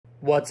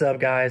What's up,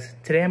 guys?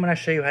 Today I'm going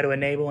to show you how to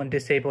enable and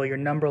disable your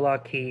number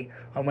lock key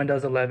on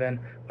Windows 11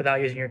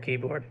 without using your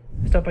keyboard.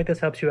 Stuff like this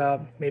helps you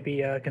out.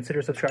 Maybe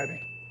consider subscribing.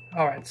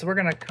 Alright, so we're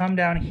going to come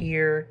down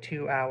here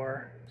to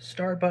our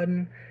start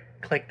button,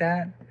 click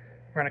that.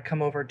 We're going to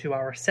come over to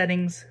our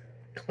settings,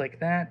 click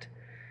that.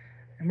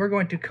 And we're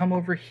going to come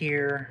over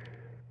here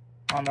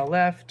on the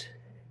left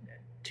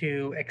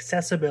to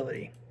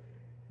accessibility.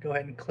 Go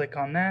ahead and click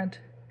on that.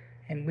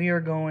 And we are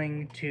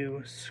going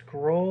to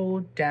scroll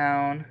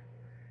down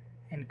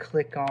and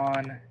click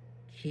on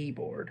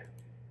keyboard.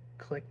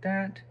 Click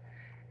that.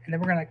 And then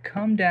we're going to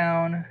come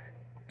down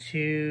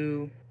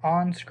to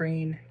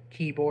on-screen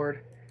keyboard.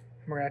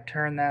 And we're going to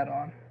turn that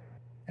on.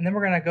 And then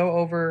we're going to go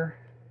over,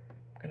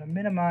 I'm going to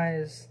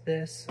minimize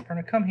this. We're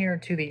going to come here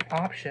to the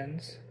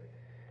options.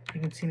 You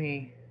can see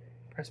me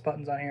press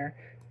buttons on here.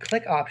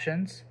 Click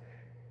options,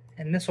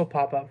 and this will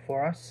pop up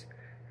for us.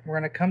 We're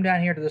going to come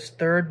down here to this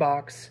third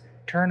box,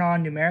 turn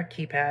on numeric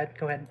keypad.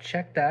 Go ahead and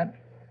check that,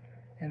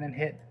 and then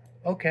hit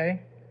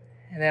OK.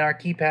 And then our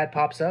keypad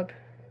pops up,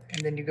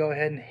 and then you go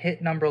ahead and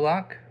hit number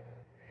lock.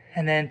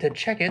 And then to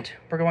check it,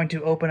 we're going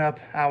to open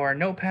up our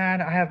notepad.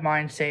 I have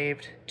mine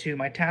saved to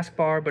my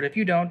taskbar, but if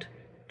you don't,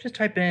 just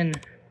type in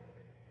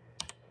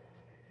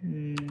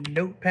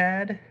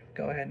notepad.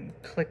 Go ahead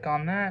and click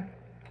on that.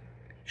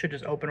 Should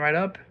just open right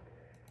up.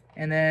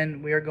 And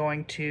then we are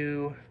going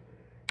to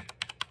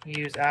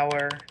use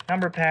our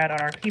number pad on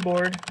our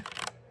keyboard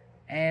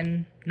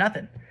and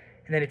nothing.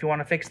 And then if you want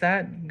to fix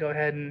that, go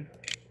ahead and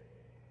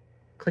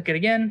click it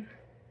again.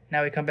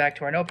 Now we come back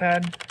to our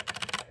notepad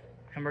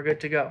and we're good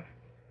to go.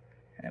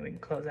 And then we can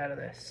close out of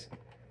this.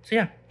 So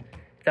yeah,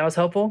 if that was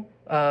helpful,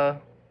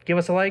 give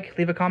us a like,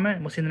 leave a comment,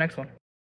 and we'll see you in the next one.